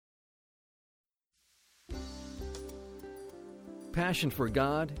passion for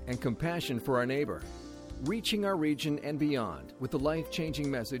God and compassion for our neighbor, reaching our region and beyond with the life-changing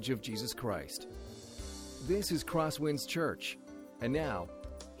message of Jesus Christ. This is CrossWinds Church, and now,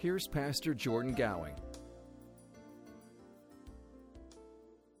 here's Pastor Jordan Gowing.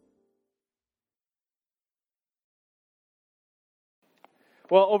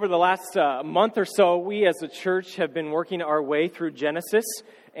 Well, over the last month or so, we as a church have been working our way through Genesis,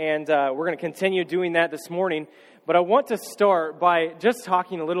 and we're going to continue doing that this morning. But I want to start by just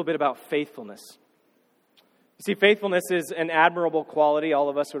talking a little bit about faithfulness. You see, faithfulness is an admirable quality. All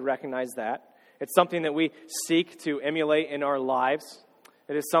of us would recognize that. It's something that we seek to emulate in our lives.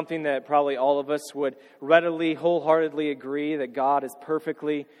 It is something that probably all of us would readily, wholeheartedly agree that God is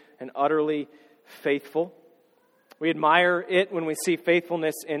perfectly and utterly faithful. We admire it when we see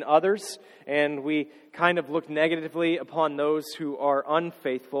faithfulness in others, and we kind of look negatively upon those who are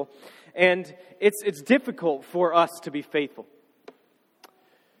unfaithful. And it's difficult for us to be faithful.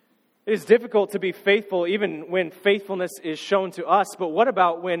 It is difficult to be faithful even when faithfulness is shown to us, but what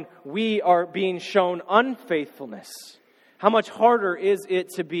about when we are being shown unfaithfulness? How much harder is it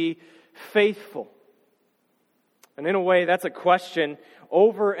to be faithful? And in a way, that's a question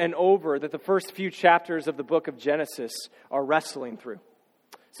over and over that the first few chapters of the book of Genesis are wrestling through.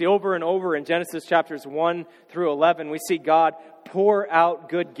 See, over and over in Genesis chapters 1 through 11, we see God pour out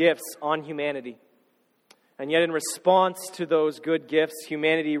good gifts on humanity. And yet in response to those good gifts,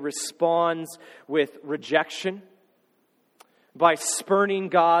 humanity responds with rejection by spurning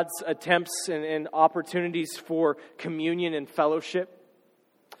God's attempts and opportunities for communion and fellowship,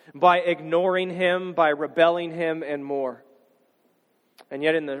 by ignoring Him, by rebelling Him, and more. And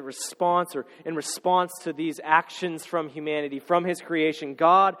yet in response to these actions from humanity, from His creation,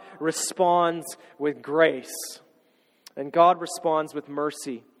 God responds with grace. And God responds with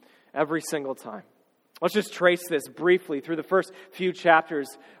mercy every single time. Let's just trace this briefly through the first few chapters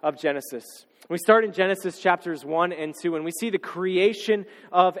of Genesis. We start in Genesis chapters 1 and 2, and we see the creation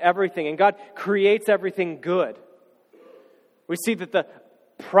of everything. And God creates everything good. We see that the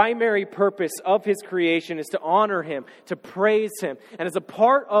primary purpose of His creation is to honor Him, to praise Him. And as a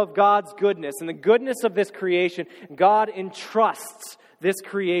part of God's goodness and the goodness of this creation, God entrusts this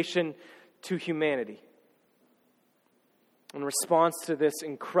creation to humanity. In response to this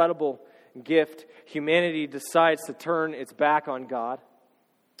incredible gift, humanity decides to turn its back on God.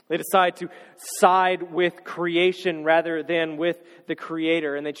 They decide to side with creation rather than with the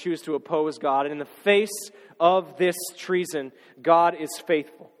Creator, and they choose to oppose God. And in the face of this treason, God is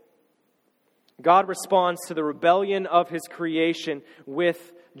faithful. God responds to the rebellion of His creation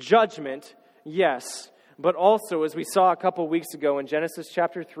with judgment, yes, but also, as we saw a couple weeks ago in Genesis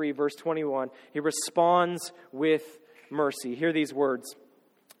chapter 3, verse 21, He responds with mercy. Hear these words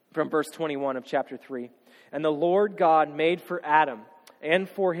from verse 21 of chapter 3. And the Lord God made for Adam and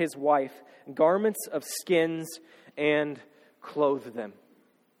for his wife garments of skins and clothed them.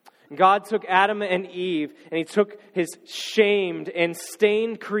 God took Adam and Eve, and He took His shamed and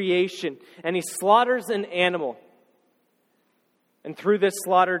stained creation, and He slaughters an animal. And through this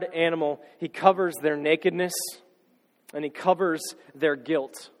slaughtered animal, He covers their nakedness, and He covers their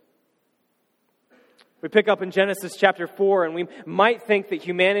guilt. We pick up in Genesis chapter 4, and we might think that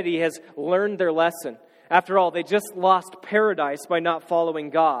humanity has learned their lesson. After all, they just lost paradise by not following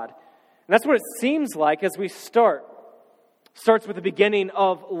God. And that's what it seems like as we start. Starts with the beginning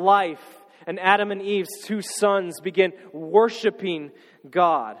of life, and Adam and Eve's two sons begin worshiping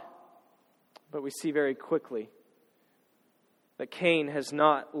God. But we see very quickly that Cain has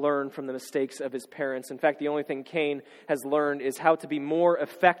not learned from the mistakes of his parents. In fact, the only thing Cain has learned is how to be more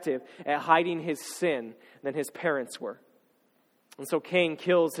effective at hiding his sin than his parents were. And so Cain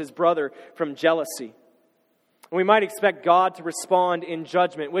kills his brother from jealousy. And we might expect God to respond in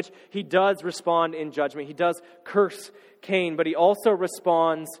judgment, which He does respond in judgment. He does curse Cain, but He also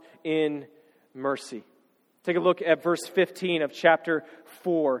responds in mercy. Take a look at verse 15 of chapter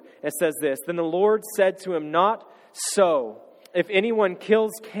 4. It says this, Then the Lord said to him, Not so. If anyone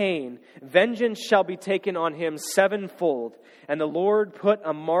kills Cain, vengeance shall be taken on him sevenfold. And the Lord put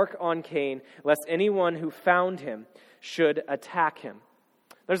a mark on Cain, lest anyone who found him should attack him.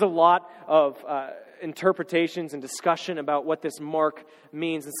 There's a lot of interpretations and discussion about what this mark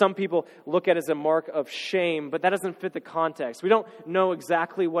means. And some people look at it as a mark of shame, but that doesn't fit the context. We don't know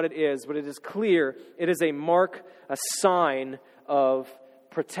exactly what it is, but it is clear it is a mark, a sign of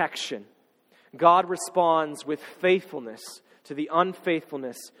protection. God responds with faithfulness to the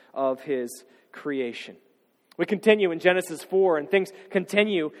unfaithfulness of His creation. We continue in Genesis 4, and things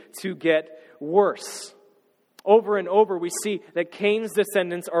continue to get worse. Over and over, we see that Cain's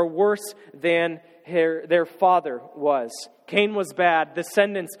descendants are worse than their father was. Cain was bad.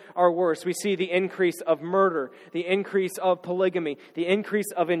 Descendants are worse. We see the increase of murder, the increase of polygamy, the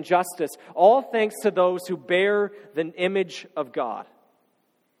increase of injustice, all thanks to those who bear the image of God.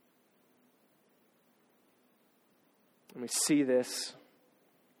 And we see this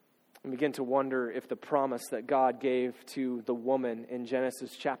and begin to wonder if the promise that God gave to the woman in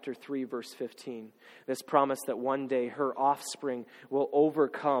Genesis chapter 3, verse 15, this promise that one day her offspring will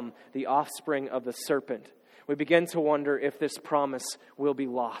overcome the offspring of the serpent, we begin to wonder if this promise will be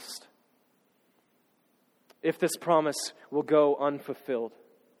lost, if this promise will go unfulfilled.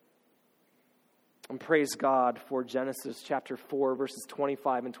 And praise God for Genesis chapter 4, verses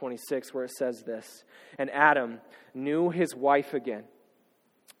 25 and 26, where it says this, "And Adam knew his wife again,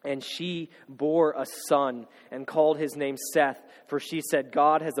 and she bore a son and called his name Seth, for she said,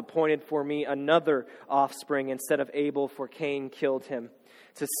 God has appointed for me another offspring instead of Abel, for Cain killed him.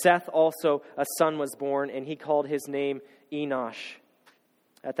 To Seth also a son was born, and he called his name Enosh.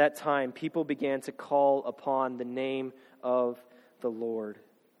 At that time, people began to call upon the name of the Lord."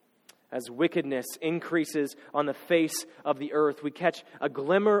 As wickedness increases on the face of the earth, we catch a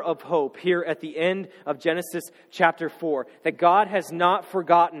glimmer of hope here at the end of Genesis chapter 4, that God has not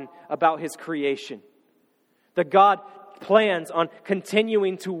forgotten about his creation. That God plans on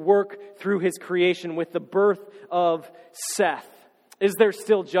continuing to work through his creation with the birth of Seth. Is there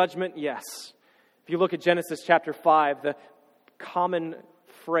still judgment? Yes. If you look at Genesis chapter 5, the common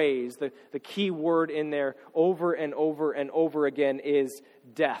phrase, the key word in there over and over and over again is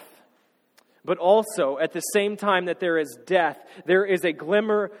death. But also, at the same time that there is death, there is a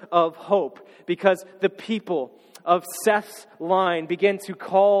glimmer of hope, because the people of Seth's line begin to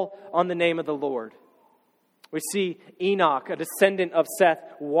call on the name of the Lord. We see Enoch, a descendant of Seth,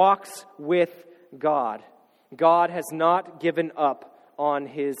 walks with God. God has not given up on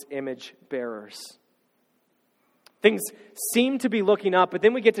his image bearers. Things seem to be looking up, but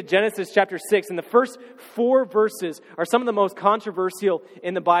then we get to Genesis chapter 6, and the first 4 verses are some of the most controversial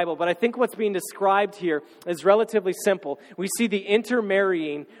in the Bible. But I think what's being described here is relatively simple. We see the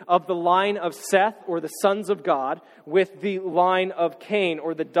intermarrying of the line of Seth, or the sons of God, with the line of Cain,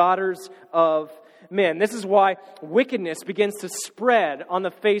 or the daughters of men. This is why wickedness begins to spread on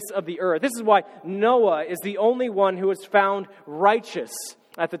the face of the earth. This is why Noah is the only one who was found righteous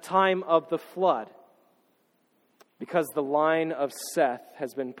at the time of the flood. Because the line of Seth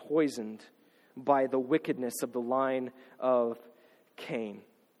has been poisoned by the wickedness of the line of Cain.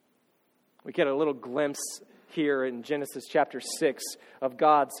 We get a little glimpse here in Genesis chapter 6 of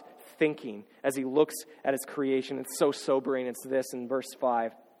God's thinking as he looks at his creation. It's so sobering. It's this in verse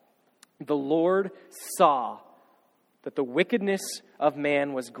 5. "The Lord saw that the wickedness of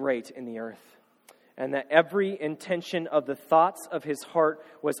man was great in the earth, and that every intention of the thoughts of his heart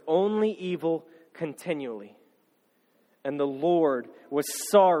was only evil continually. And the Lord was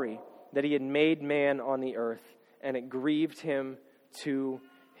sorry that he had made man on the earth, and it grieved him to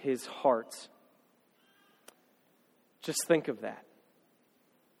his heart." Just think of that.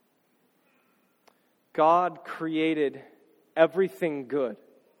 God created everything good,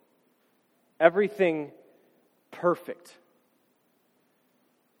 everything perfect,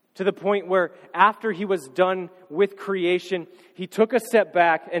 to the point where after he was done with creation, he took a step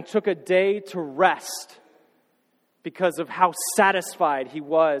back and took a day to rest, because of how satisfied he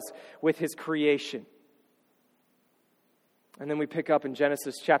was with his creation. And then we pick up in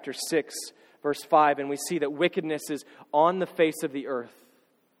Genesis chapter 6, verse 5, and we see that wickedness is on the face of the earth.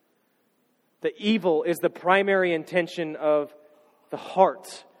 The evil is the primary intention of the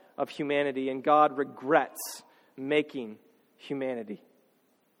heart of humanity, and God regrets making humanity.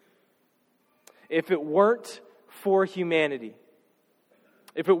 If it weren't for humanity,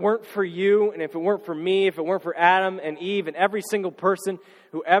 if it weren't for you, and if it weren't for me, if it weren't for Adam and Eve and every single person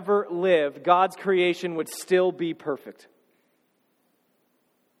who ever lived, God's creation would still be perfect.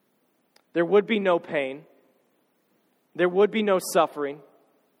 There would be no pain. There would be no suffering.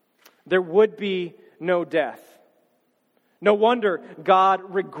 There would be no death. No wonder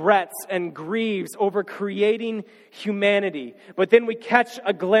God regrets and grieves over creating humanity. But then we catch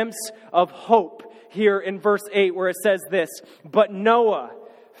a glimpse of hope here in verse 8, where it says this, "But Noah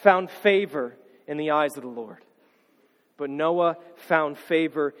found favor in the eyes of the Lord." But Noah found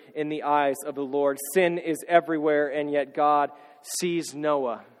favor in the eyes of the Lord. Sin is everywhere, and yet God sees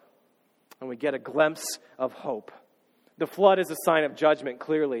Noah. And we get a glimpse of hope. The flood is a sign of judgment,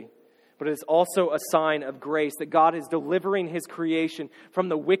 clearly. But it is also a sign of grace, that God is delivering his creation from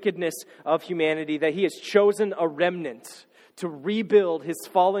the wickedness of humanity, that he has chosen a remnant to rebuild his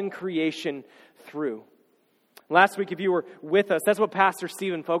fallen creation through. Last week, if you were with us, that's what Pastor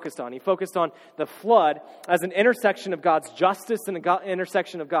Stephen focused on. He focused on the flood as an intersection of God's justice and an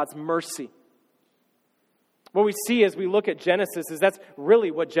intersection of God's mercy. What we see as we look at Genesis is that's really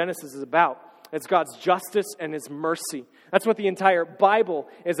what Genesis is about. It's God's justice and His mercy. That's what the entire Bible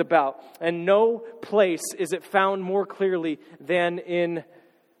is about. And no place is it found more clearly than in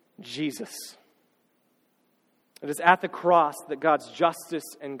Jesus. It is at the cross that God's justice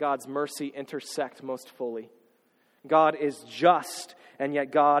and God's mercy intersect most fully. God is just, and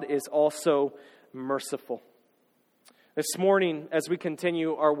yet God is also merciful. This morning, as we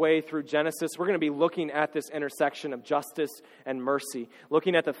continue our way through Genesis, we're going to be looking at this intersection of justice and mercy,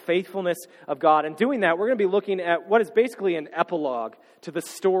 looking at the faithfulness of God. And doing that, we're going to be looking at what is basically an epilogue to the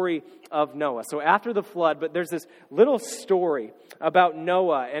story of Noah. So after the flood, but there's this little story about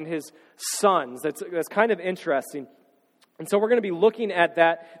Noah and his sons that's kind of interesting. And so we're going to be looking at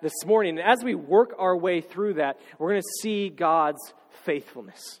that this morning. And as we work our way through that, we're going to see God's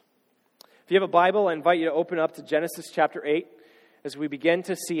faithfulness. If you have a Bible, I invite you to open up to Genesis chapter 8 as we begin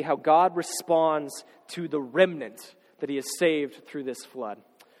to see how God responds to the remnant that He has saved through this flood.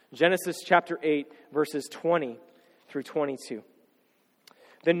 Genesis chapter 8, verses 20 through 22.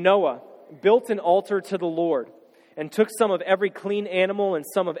 Then Noah built an altar to the Lord and took some of every clean animal and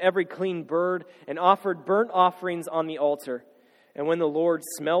some of every clean bird and offered burnt offerings on the altar. And when the Lord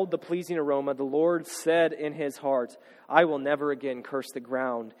smelled the pleasing aroma, the Lord said in His heart, I will never again curse the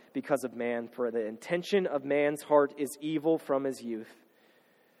ground because of man, for the intention of man's heart is evil from his youth.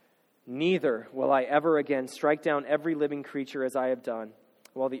 Neither will I ever again strike down every living creature as I have done.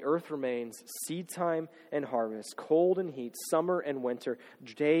 While the earth remains, seed time and harvest, cold and heat, summer and winter,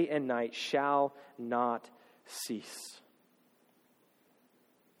 day and night shall not cease.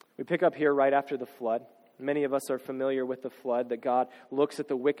 We pick up here right after the flood. Many of us are familiar with the flood, that God looks at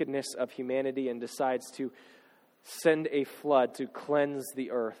the wickedness of humanity and decides to send a flood to cleanse the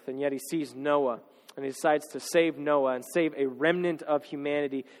earth. And yet He sees Noah, and He decides to save Noah and save a remnant of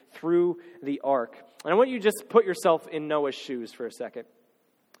humanity through the ark. And I want you to just put yourself in Noah's shoes for a second.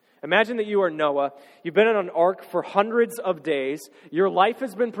 Imagine that you are Noah. You've been on an ark for hundreds of days. Your life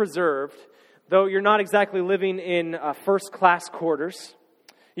has been preserved, though you're not exactly living in first-class quarters.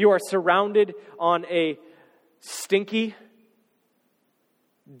 You are surrounded on a stinky,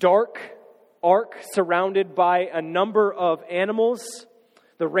 dark ark surrounded by a number of animals.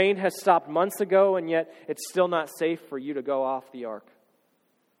 The rain has stopped months ago, and yet it's still not safe for you to go off the ark.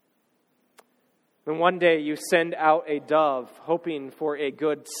 And one day you send out a dove, hoping for a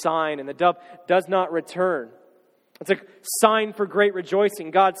good sign, and the dove does not return. It's a sign for great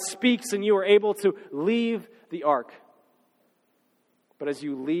rejoicing. God speaks, and you are able to leave the ark. But as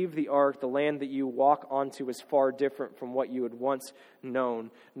you leave the ark, the land that you walk onto is far different from what you had once known.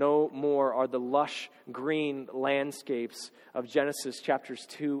 No more are the lush green landscapes of Genesis chapters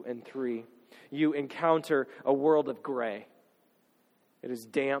 2 and 3. You encounter a world of gray. It is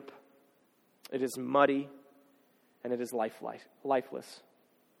damp, it is muddy, and it is lifeless.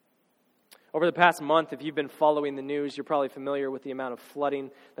 Over the past month, if you've been following the news, you're probably familiar with the amount of flooding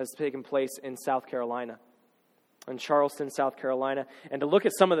that's taken place in South Carolina. In Charleston, South Carolina, and to look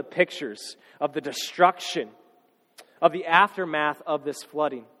at some of the pictures of the destruction, of the aftermath of this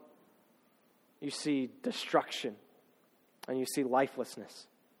flooding. You see destruction, and you see lifelessness.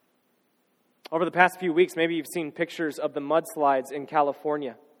 Over the past few weeks, maybe you've seen pictures of the mudslides in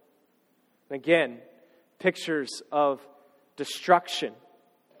California. And again, pictures of destruction,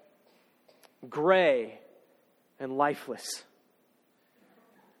 gray and lifeless.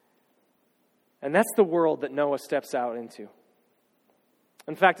 And that's the world that Noah steps out into.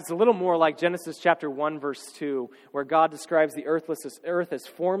 In fact, it's a little more like Genesis chapter 1, verse 2, where God describes the earth as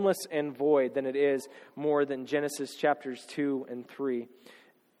formless and void than it is more than Genesis chapters 2 and 3.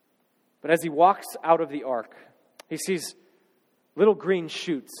 But as he walks out of the ark, he sees little green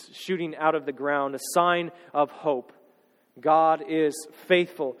shoots shooting out of the ground, a sign of hope. God is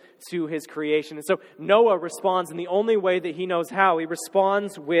faithful to His creation. And so Noah responds in the only way that he knows how. He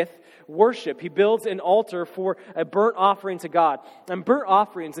responds with worship. He builds an altar for a burnt offering to God. And burnt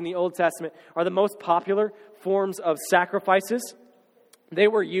offerings in the Old Testament are the most popular forms of sacrifices. They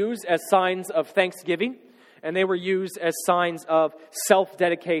were used as signs of thanksgiving, and they were used as signs of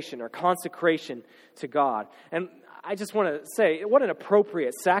self-dedication or consecration to God. And I just want to say, what an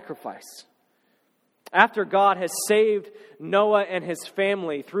appropriate sacrifice. After God has saved Noah and his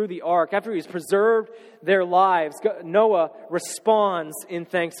family through the ark, after He's preserved their lives, Noah responds in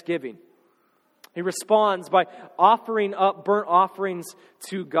thanksgiving. He responds by offering up burnt offerings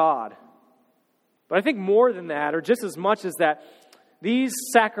to God. But I think more than that, or just as much as that, these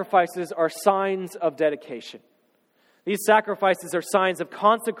sacrifices are signs of dedication. These sacrifices are signs of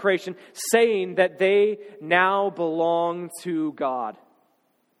consecration, saying that they now belong to God.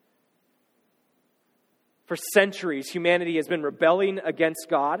 For centuries, humanity has been rebelling against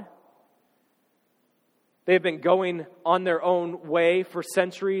God. They've been going on their own way for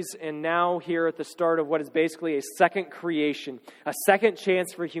centuries, and now here at the start of what is basically a second creation, a second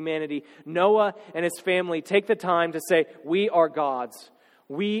chance for humanity, Noah and his family take the time to say, we are God's.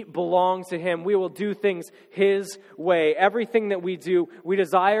 We belong to Him. We will do things His way. Everything that we do, we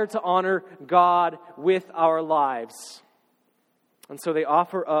desire to honor God with our lives. And so they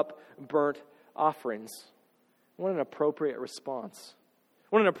offer up burnt offerings. What an appropriate response.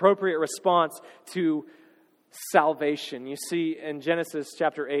 What an appropriate response to salvation. You see, in Genesis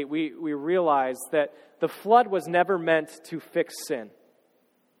chapter 8, we realize that the flood was never meant to fix sin.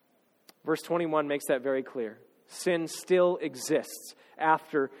 Verse 21 makes that very clear. Sin still exists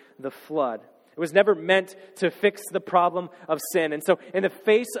after the flood. It was never meant to fix the problem of sin. And so in the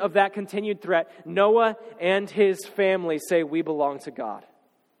face of that continued threat, Noah and his family say, we belong to God.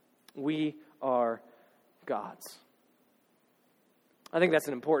 We are God's. I think that's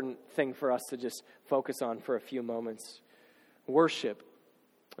an important thing for us to just focus on for a few moments. Worship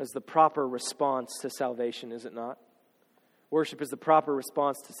is the proper response to salvation, is it not? Worship is the proper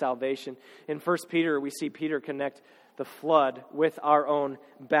response to salvation. In 1 Peter, we see Peter connect the flood with our own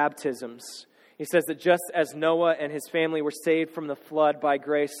baptisms. He says that just as Noah and his family were saved from the flood by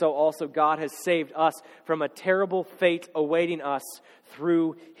grace, so also God has saved us from a terrible fate awaiting us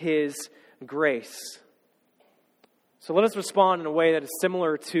through His grace. So let us respond in a way that is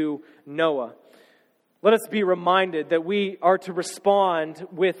similar to Noah. Let us be reminded that we are to respond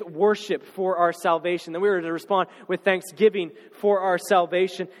with worship for our salvation, that we are to respond with thanksgiving for our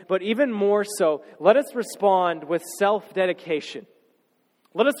salvation. But even more so, let us respond with self-dedication.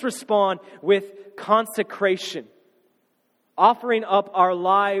 Let us respond with consecration, offering up our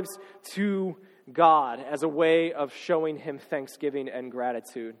lives to God as a way of showing Him thanksgiving and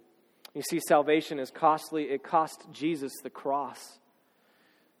gratitude. You see, salvation is costly. It cost Jesus the cross.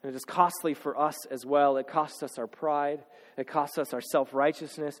 And it is costly for us as well. It costs us our pride. It costs us our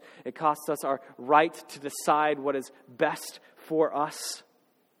self-righteousness. It costs us our right to decide what is best for us.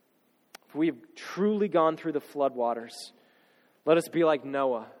 If we've truly gone through the floodwaters, let us be like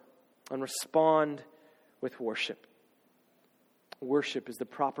Noah and respond with worship. Worship is the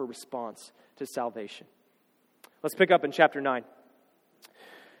proper response to salvation. Let's pick up in chapter 9.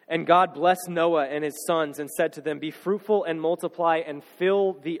 And God blessed Noah and his sons and said to them, be fruitful and multiply and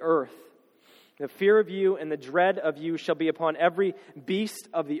fill the earth. The fear of you and the dread of you shall be upon every beast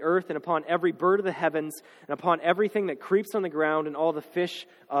of the earth and upon every bird of the heavens and upon everything that creeps on the ground and all the fish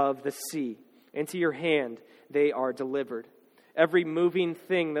of the sea. Into your hand they are delivered. Every moving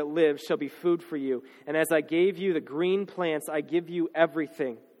thing that lives shall be food for you. And as I gave you the green plants, I give you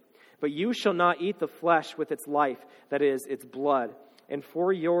everything. But you shall not eat the flesh with its life, that is, its blood. And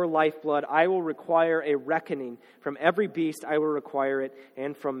for your lifeblood I will require a reckoning. From every beast I will require it,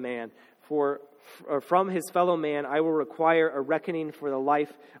 and from man. From his fellow man I will require a reckoning for the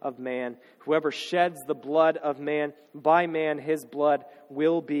life of man. Whoever sheds the blood of man, by man his blood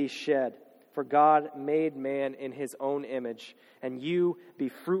will be shed. For God made man in His own image. And you be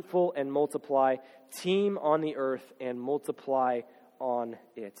fruitful and multiply, teem on the earth and multiply on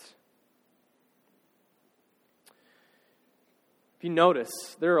it. If you notice,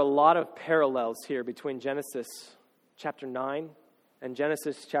 there are a lot of parallels here between Genesis chapter 9 and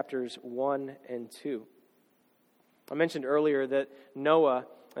Genesis chapters 1 and 2. I mentioned earlier that Noah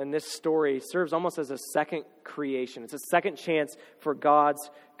and this story serves almost as a second creation. It's a second chance for God's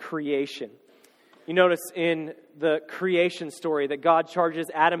creation. You notice in the creation story that God charges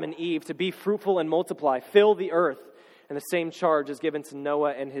Adam and Eve to be fruitful and multiply, fill the earth. And the same charge is given to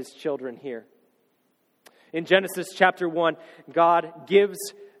Noah and his children here. In Genesis chapter 1, God gives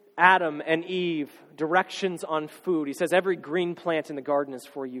Adam and Eve directions on food. He says, every green plant in the garden is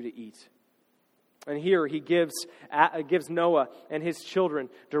for you to eat. And here He gives Noah and his children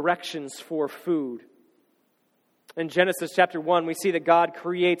directions for food. In Genesis chapter 1, we see that God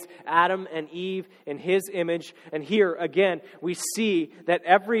creates Adam and Eve in His image. And here, again, we see that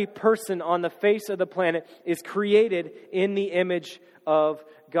every person on the face of the planet is created in the image of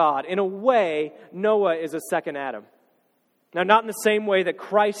God. In a way, Noah is a second Adam. Now, not in the same way that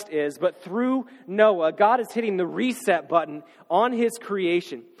Christ is, but through Noah, God is hitting the reset button on His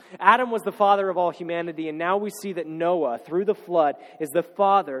creation. Adam was the father of all humanity, and now we see that Noah, through the flood, is the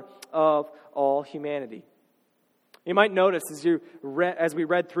father of all humanity. You might notice as we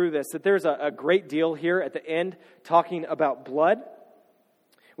read through this that there's a great deal here at the end talking about blood.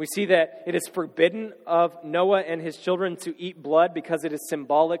 We see that it is forbidden of Noah and his children to eat blood because it is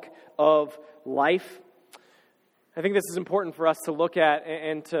symbolic of life. I think this is important for us to look at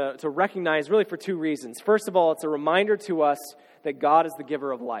and to recognize really for two reasons. First of all, it's a reminder to us that God is the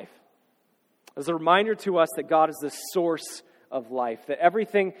giver of life. It's a reminder to us that God is the source of life, that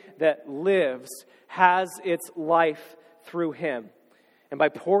everything that lives has its life through Him. And by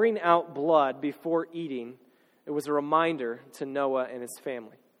pouring out blood before eating, it was a reminder to Noah and his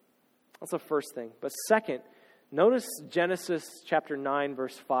family. That's the first thing. But second, notice Genesis chapter 9,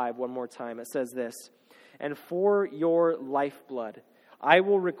 verse 5 one more time. It says this, "And for your lifeblood, I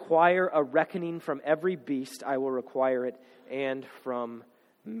will require a reckoning from every beast, I will require it, and from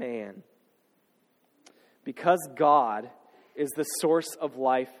man." Because God is the source of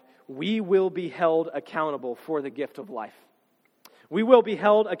life, we will be held accountable for the gift of life. We will be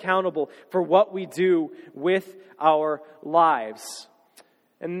held accountable for what we do with our lives.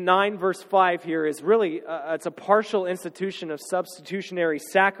 And 9 verse 5 here is really, it's a partial institution of substitutionary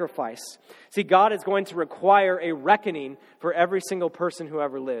sacrifice. See, God is going to require a reckoning for every single person who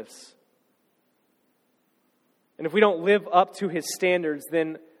ever lives. And if we don't live up to His standards,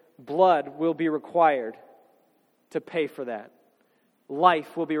 then blood will be required to pay for that.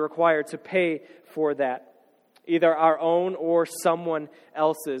 Life will be required to pay for that. Either our own or someone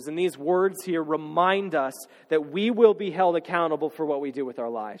else's. And these words here remind us that we will be held accountable for what we do with our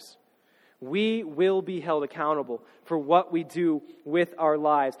lives. We will be held accountable for what we do with our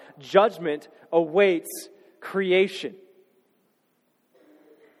lives. Judgment awaits creation.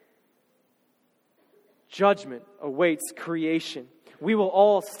 Judgment awaits creation. We will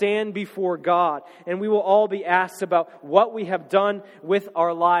all stand before God, and we will all be asked about what we have done with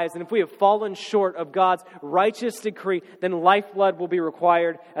our lives. And if we have fallen short of God's righteous decree, then lifeblood will be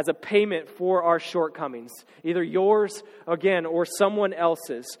required as a payment for our shortcomings, either yours, again, or someone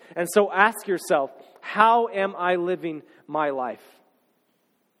else's. And so ask yourself, how am I living my life?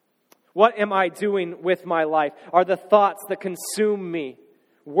 What am I doing with my life? Are the thoughts that consume me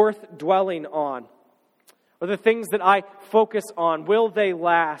worth dwelling on? Are the things that I focus on, will they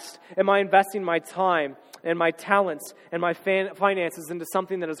last? Am I investing my time and my talents and my finances into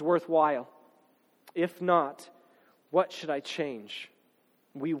something that is worthwhile? If not, what should I change?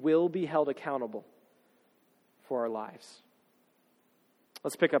 We will be held accountable for our lives.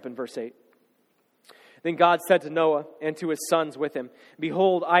 Let's pick up in verse 8. Then God said to Noah and to his sons with him,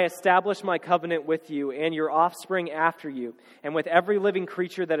 "Behold, I establish my covenant with you and your offspring after you, and with every living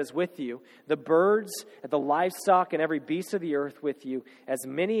creature that is with you, the birds, the livestock, and every beast of the earth with you, as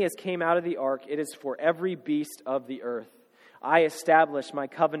many as came out of the ark, it is for every beast of the earth. I establish my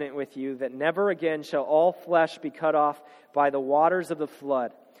covenant with you, that never again shall all flesh be cut off by the waters of the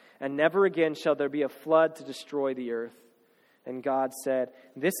flood, and never again shall there be a flood to destroy the earth." And God said,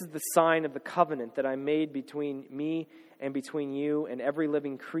 "This is the sign of the covenant that I made between me and between you and every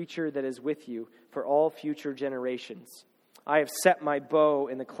living creature that is with you for all future generations. I have set my bow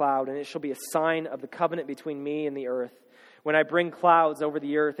in the cloud, and it shall be a sign of the covenant between me and the earth. When I bring clouds over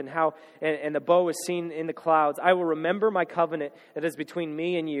the earth and the bow is seen in the clouds, I will remember my covenant that is between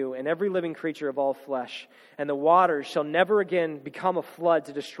me and you and every living creature of all flesh. And the waters shall never again become a flood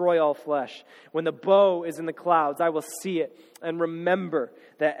to destroy all flesh. When the bow is in the clouds, I will see it and remember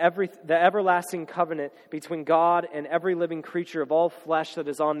that the everlasting covenant between God and every living creature of all flesh that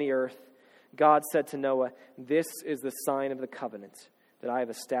is on the earth." God said to Noah, "This is the sign of the covenant that I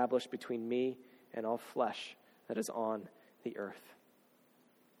have established between me and all flesh that is on the earth."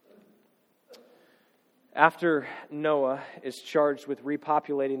 After Noah is charged with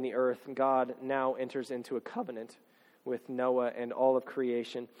repopulating the earth, God now enters into a covenant with Noah and all of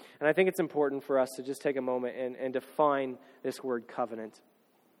creation. And I think it's important for us to just take a moment and define this word covenant,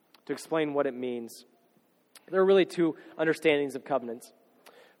 to explain what it means. There are really two understandings of covenants.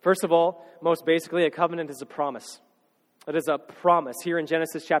 First of all, most basically, a covenant is a promise. It is a promise. Here in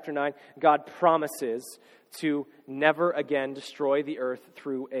Genesis chapter 9, God promises to never again destroy the earth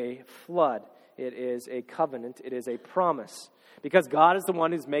through a flood. It is a covenant. It is a promise. Because God is the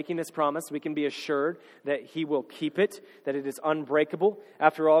one who's making this promise, we can be assured that He will keep it, that it is unbreakable.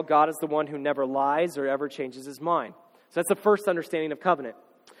 After all, God is the one who never lies or ever changes His mind. So that's the first understanding of covenant.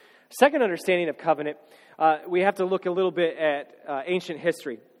 Second understanding of covenant, we have to look a little bit at ancient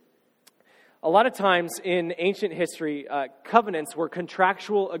history. A lot of times in ancient history, covenants were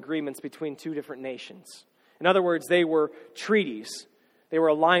contractual agreements between two different nations. In other words, they were treaties. They were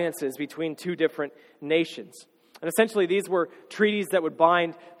alliances between two different nations. And essentially, these were treaties that would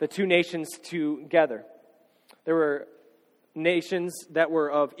bind the two nations together. There were nations that were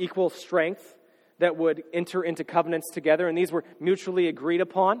of equal strength that would enter into covenants together, and these were mutually agreed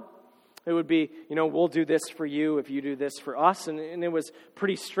upon. It would be, we'll do this for you if you do this for us, and it was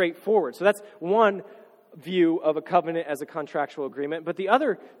pretty straightforward. So that's one view of a covenant as a contractual agreement. But the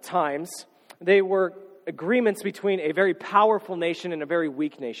other times, they were agreements between a very powerful nation and a very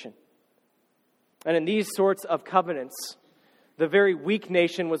weak nation. And in these sorts of covenants, the very weak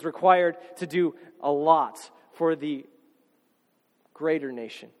nation was required to do a lot for the greater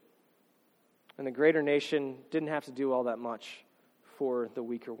nation. And the greater nation didn't have to do all that much for the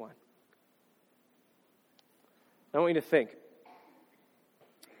weaker one. I want you to think.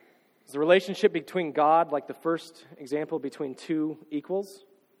 Is the relationship between God, like the first example, between two equals?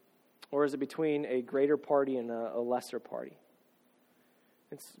 Or is it between a greater party and a lesser party?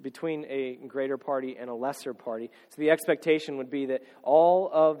 It's between a greater party and a lesser party. So the expectation would be that all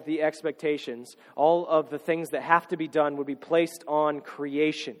of the expectations, all of the things that have to be done would be placed on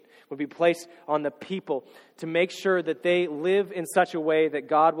creation, would be placed on the people to make sure that they live in such a way that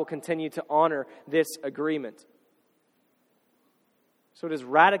God will continue to honor this agreement. So it is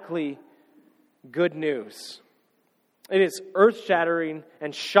radically good news. It is earth-shattering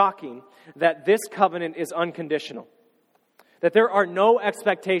and shocking that this covenant is unconditional. That there are no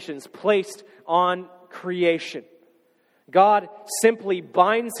expectations placed on creation. God simply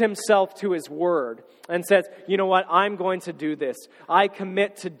binds himself to his word and says, you know what, I'm going to do this. I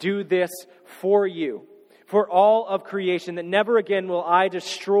commit to do this for you, for all of creation, that never again will I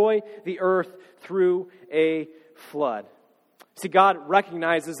destroy the earth through a flood. See, God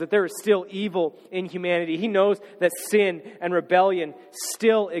recognizes that there is still evil in humanity. He knows that sin and rebellion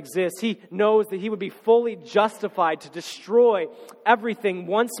still exist. He knows that he would be fully justified to destroy everything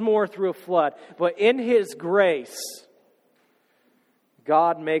once more through a flood. But in his grace,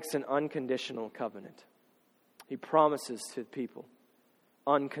 God makes an unconditional covenant. He promises to people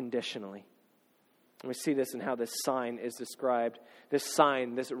unconditionally. And we see this in how this sign is described. This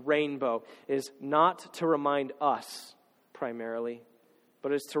sign, this rainbow, is not to remind us primarily,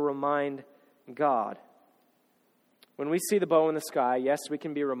 but is to remind God. When we see the bow in the sky, yes, we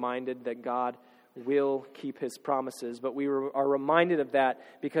can be reminded that God will keep his promises, but we are reminded of that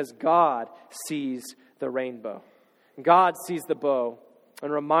because God sees the rainbow. God sees the bow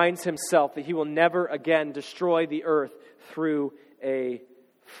and reminds himself that he will never again destroy the earth through a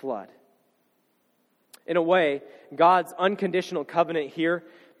flood. In a way, God's unconditional covenant here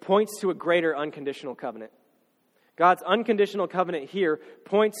points to a greater unconditional covenant. God's unconditional covenant here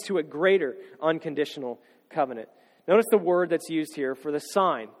points to a greater unconditional covenant. Notice the word that's used here for the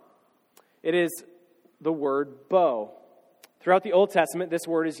sign. It is the word bow. Throughout the Old Testament, this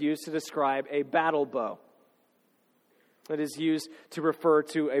word is used to describe a battle bow. It is used to refer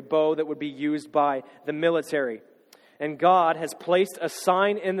to a bow that would be used by the military. And God has placed a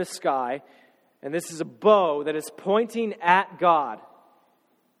sign in the sky, and this is a bow that is pointing at God,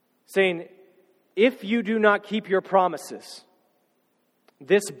 saying, if you do not keep your promises,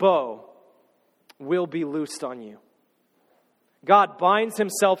 this bow will be loosed on you. God binds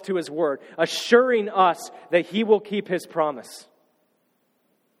himself to his word, assuring us that he will keep his promise.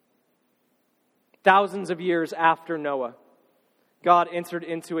 Thousands of years after Noah, God entered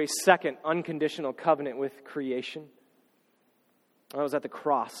into a second unconditional covenant with creation. That was at the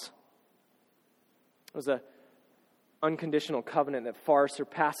cross. It was an unconditional covenant that far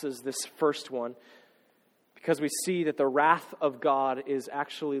surpasses this first one, because we see that the wrath of God is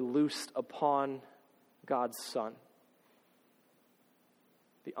actually loosed upon God's Son.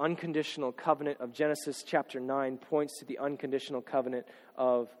 The unconditional covenant of Genesis chapter 9 points to the unconditional covenant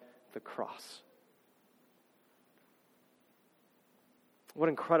of the cross. What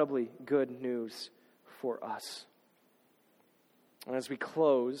incredibly good news for us. And as we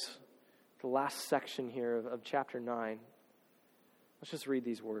close the last section here of chapter 9, let's just read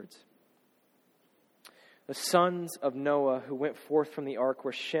these words. The sons of Noah who went forth from the ark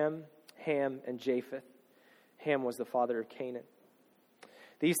were Shem, Ham, and Japheth. Ham was the father of Canaan.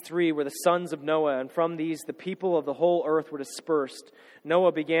 These three were the sons of Noah, and from these the people of the whole earth were dispersed.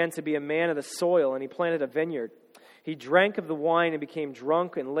 Noah began to be a man of the soil, and he planted a vineyard. He drank of the wine and became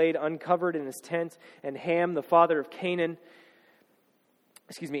drunk and laid uncovered in his tent. And Ham, the father of Canaan,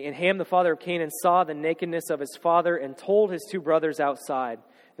 saw the nakedness of his father and told his two brothers outside.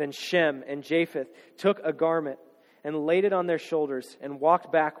 Then Shem and Japheth took a garment and laid it on their shoulders and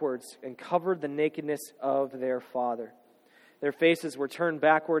walked backwards and covered the nakedness of their father. Their faces were turned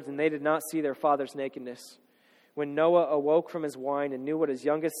backwards, and they did not see their father's nakedness. When Noah awoke from his wine and knew what his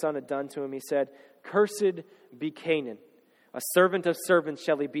youngest son had done to him, he said, "Cursed be Canaan. A servant of servants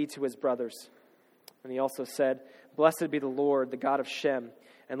shall he be to his brothers." And he also said, Blessed be the Lord, the God of Shem,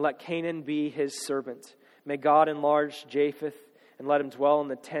 and let Canaan be his servant. May God enlarge Japheth, and let him dwell in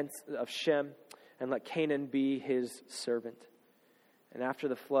the tents of Shem, and let Canaan be his servant. And after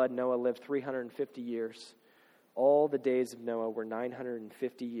the flood, Noah lived 350 years. All the days of Noah were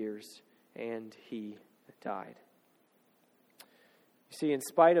 950 years, and he died. You see, in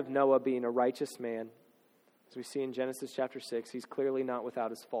spite of Noah being a righteous man, as we see in Genesis chapter 6, he's clearly not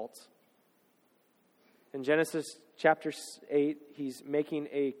without his faults. In Genesis chapter 8, he's making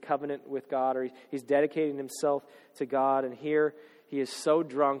a covenant with God, or he's dedicating himself to God, and here he is so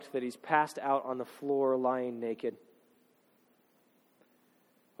drunk that he's passed out on the floor lying naked.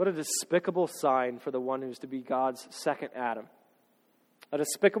 What a despicable sign for the one who's to be God's second Adam. A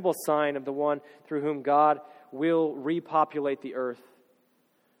despicable sign of the one through whom God will repopulate the earth.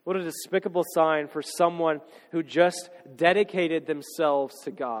 What a despicable sign for someone who just dedicated themselves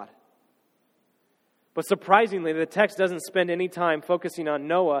to God. But surprisingly, the text doesn't spend any time focusing on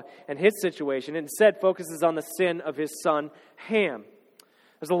Noah and his situation. It instead focuses on the sin of his son, Ham.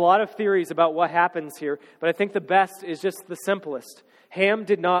 There's a lot of theories about what happens here, but I think the best is just the simplest. Ham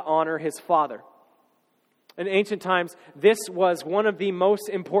did not honor his father. In ancient times, this was one of the most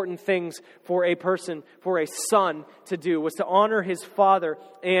important things for a person, for a son to do, was to honor his father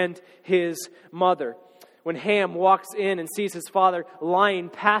and his mother. When Ham walks in and sees his father lying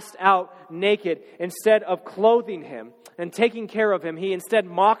passed out naked, instead of clothing him and taking care of him, he instead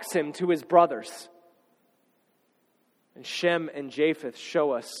mocks him to his brothers. And Shem and Japheth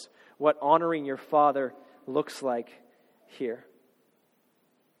show us what honoring your father looks like here.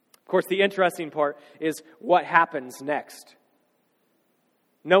 Of course, the interesting part is what happens next.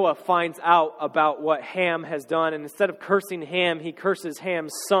 Noah finds out about what Ham has done, and instead of cursing Ham, he curses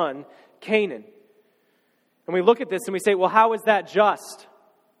Ham's son, Canaan. And we look at this and we say, well, how is that just?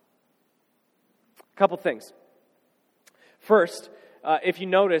 A couple things. First, if you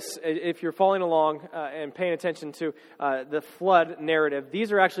notice, if you're following along and paying attention to the flood narrative,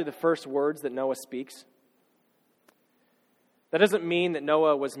 these are actually the first words that Noah speaks. That doesn't mean that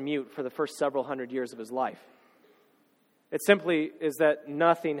Noah was mute for the first several hundred years of his life. It simply is that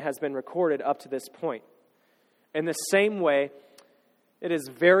nothing has been recorded up to this point. In the same way, it is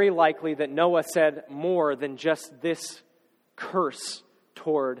very likely that Noah said more than just this curse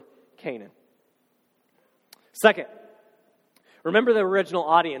toward Canaan. Second, remember the original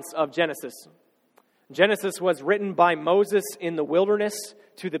audience of Genesis. Genesis was written by Moses in the wilderness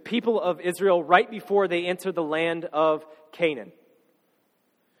to the people of Israel right before they entered the land of Canaan.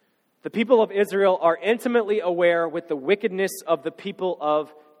 The people of Israel are intimately aware with the wickedness of the people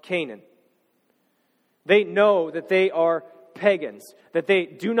of Canaan. They know that they are pagans, that they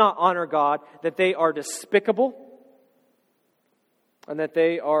do not honor God, that they are despicable, and that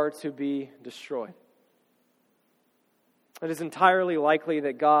they are to be destroyed. It is entirely likely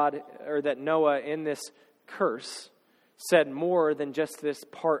that God, or that Noah in this curse said more than just this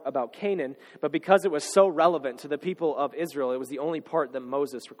part about Canaan, but because it was so relevant to the people of Israel, it was the only part that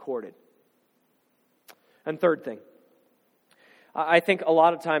Moses recorded. And third thing, I think a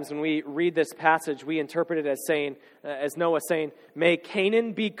lot of times when we read this passage, we interpret it as saying, as Noah saying, may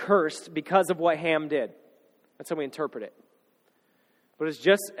Canaan be cursed because of what Ham did. That's how we interpret it. But it's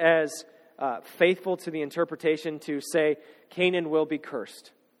just as faithful to the interpretation to say Canaan will be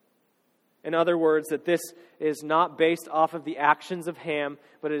cursed. In other words, that this is not based off of the actions of Ham,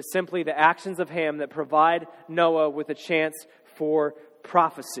 but it is simply the actions of Ham that provide Noah with a chance for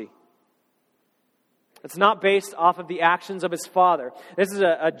prophecy. It's not based off of the actions of his father. This is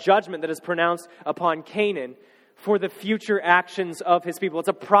a judgment that is pronounced upon Canaan for the future actions of his people. It's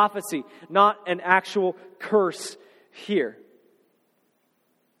a prophecy, not an actual curse here.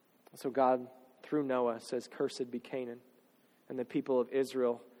 So God, through Noah, says, "Cursed be Canaan." And the people of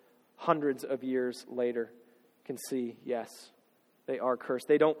Israel, hundreds of years later, can see, yes, they are cursed.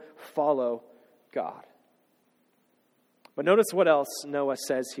 They don't follow God. But notice what else Noah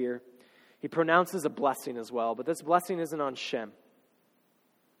says here. He pronounces a blessing as well, but this blessing isn't on Shem.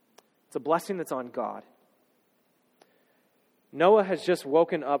 It's a blessing that's on God. Noah has just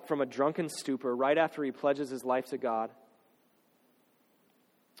woken up from a drunken stupor right after he pledges his life to God.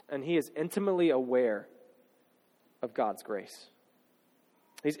 And he is intimately aware of God's grace.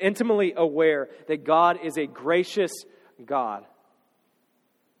 He's intimately aware that God is a gracious God.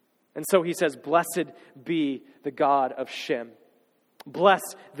 And so he says, "Blessed be the God of Shem." Bless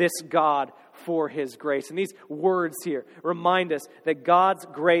this God for his grace. And these words here remind us that God's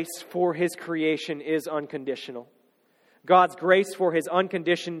grace for his creation is unconditional. God's grace for his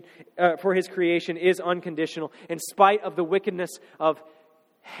creation is unconditional in spite of the wickedness of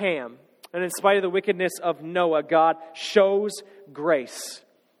Ham And in spite of the wickedness of Noah, God shows grace.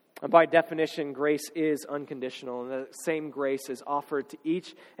 And by definition, grace is unconditional. And the same grace is offered to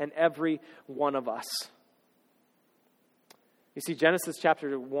each and every one of us. You see, Genesis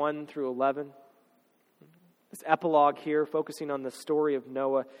chapter 1 through 11, this epilogue here, focusing on the story of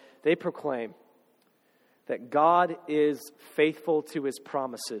Noah, they proclaim that God is faithful to his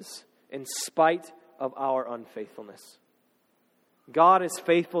promises in spite of our unfaithfulness. God is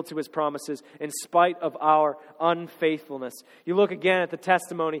faithful to his promises in spite of our unfaithfulness. You look again at the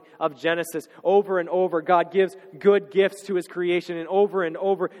testimony of Genesis. Over and over, God gives good gifts to his creation, and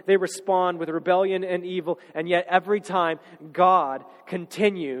over they respond with rebellion and evil, and yet every time, God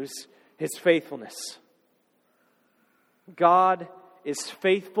continues his faithfulness. God is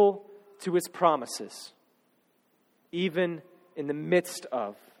faithful to his promises, even in the midst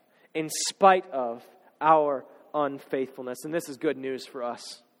of, in spite of our unfaithfulness. And this is good news for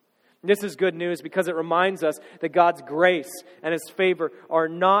us. This is good news because it reminds us that God's grace and his favor are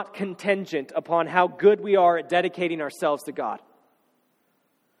not contingent upon how good we are at dedicating ourselves to God.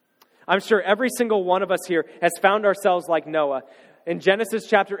 I'm sure every single one of us here has found ourselves like Noah in Genesis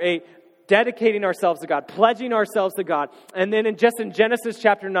chapter 8, dedicating ourselves to God, pledging ourselves to God. And then in Genesis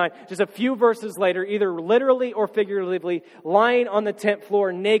chapter 9, just a few verses later, either literally or figuratively, lying on the tent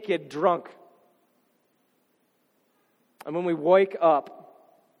floor naked, drunk. And when we wake up,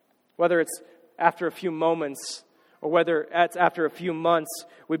 whether it's after a few moments or whether it's after a few months,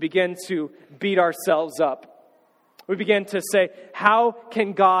 we begin to beat ourselves up. We begin to say, how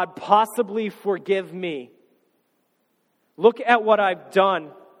can God possibly forgive me? Look at what I've done.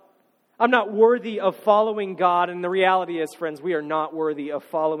 I'm not worthy of following God. And the reality is, friends, we are not worthy of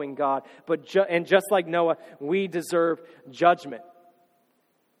following God. And just like Noah, we deserve judgment.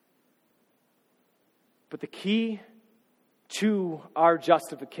 But the key to our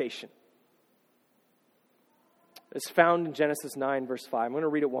justification is found in Genesis 9, verse 5. I'm going to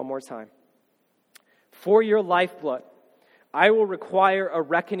read it one more time. For your lifeblood, I will require a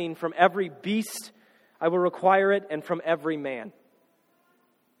reckoning from every beast. I will require it, and from every man.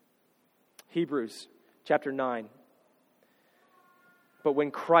 Hebrews chapter 9. But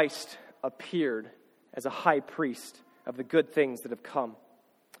when Christ appeared as a high priest of the good things that have come,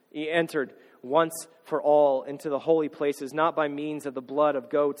 he entered once for all into the holy places, not by means of the blood of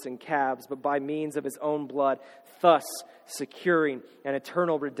goats and calves, but by means of his own blood, thus securing an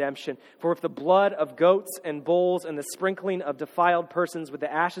eternal redemption. For if the blood of goats and bulls and the sprinkling of defiled persons with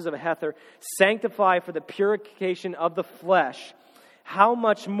the ashes of a heifer sanctify for the purification of the flesh, how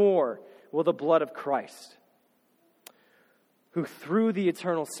much more will the blood of Christ, who through the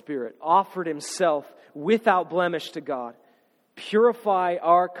eternal Spirit offered himself without blemish to God, purify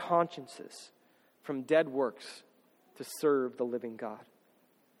our consciences from dead works to serve the living God.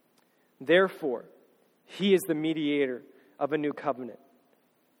 Therefore, he is the mediator of a new covenant,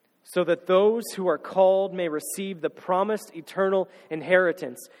 so that those who are called may receive the promised eternal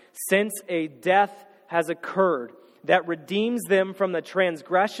inheritance, since a death has occurred that redeems them from the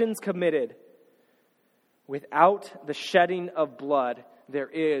transgressions committed. Without the shedding of blood, there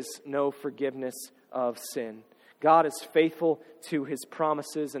is no forgiveness of sin. God is faithful to his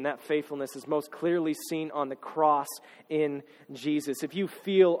promises, and that faithfulness is most clearly seen on the cross in Jesus. If you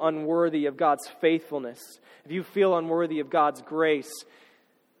feel unworthy of God's faithfulness, if you feel unworthy of God's grace,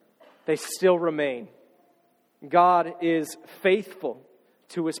 they still remain. God is faithful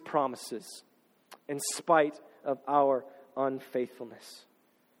to his promises in spite of our unfaithfulness.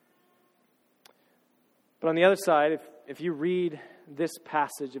 But on the other side, if you read this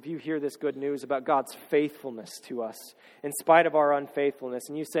passage, if you hear this good news about God's faithfulness to us, in spite of our unfaithfulness,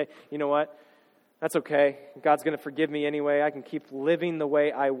 and you say, you know what, that's okay, God's going to forgive me anyway, I can keep living the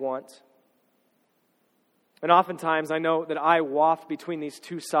way I want. And oftentimes I know that I waft between these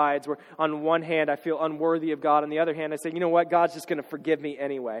two sides, where on one hand I feel unworthy of God, on the other hand I say, you know what, God's just going to forgive me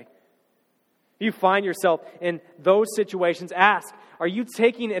anyway. You find yourself in those situations, ask, are you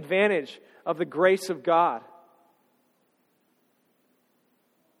taking advantage of the grace of God?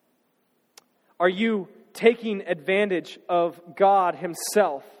 Are you taking advantage of God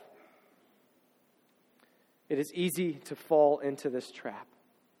himself? It is easy to fall into this trap.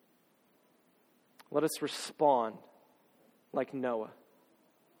 Let us respond like Noah,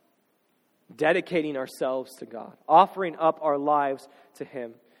 dedicating ourselves to God, offering up our lives to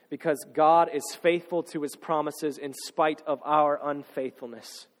him, because God is faithful to his promises in spite of our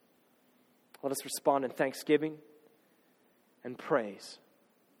unfaithfulness. Let us respond in thanksgiving and praise,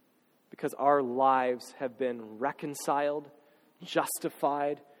 because our lives have been reconciled,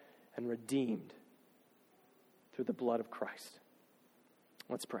 justified, and redeemed through the blood of Christ.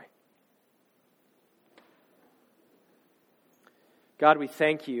 Let's pray. God, we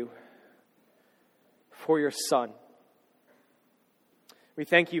thank you for your Son. We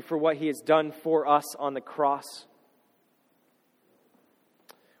thank you for what he has done for us on the cross.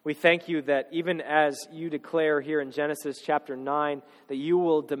 We thank you that even as you declare here in Genesis chapter 9, that you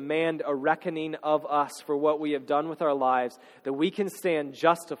will demand a reckoning of us for what we have done with our lives, that we can stand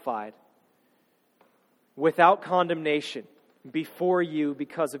justified without condemnation before you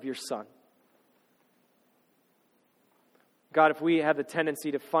because of your Son. God, if we have the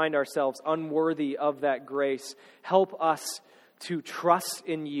tendency to find ourselves unworthy of that grace, help us to trust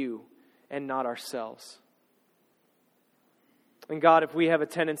in you and not ourselves. And God, if we have a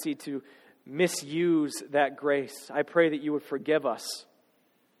tendency to misuse that grace, I pray that you would forgive us.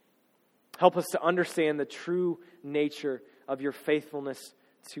 Help us to understand the true nature of your faithfulness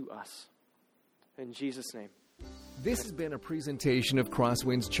to us. In Jesus' name. This has been a presentation of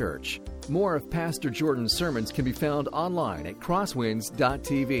CrossWinds Church. More of Pastor Jordan's sermons can be found online at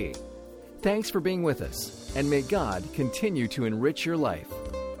crosswinds.tv. Thanks for being with us, and may God continue to enrich your life.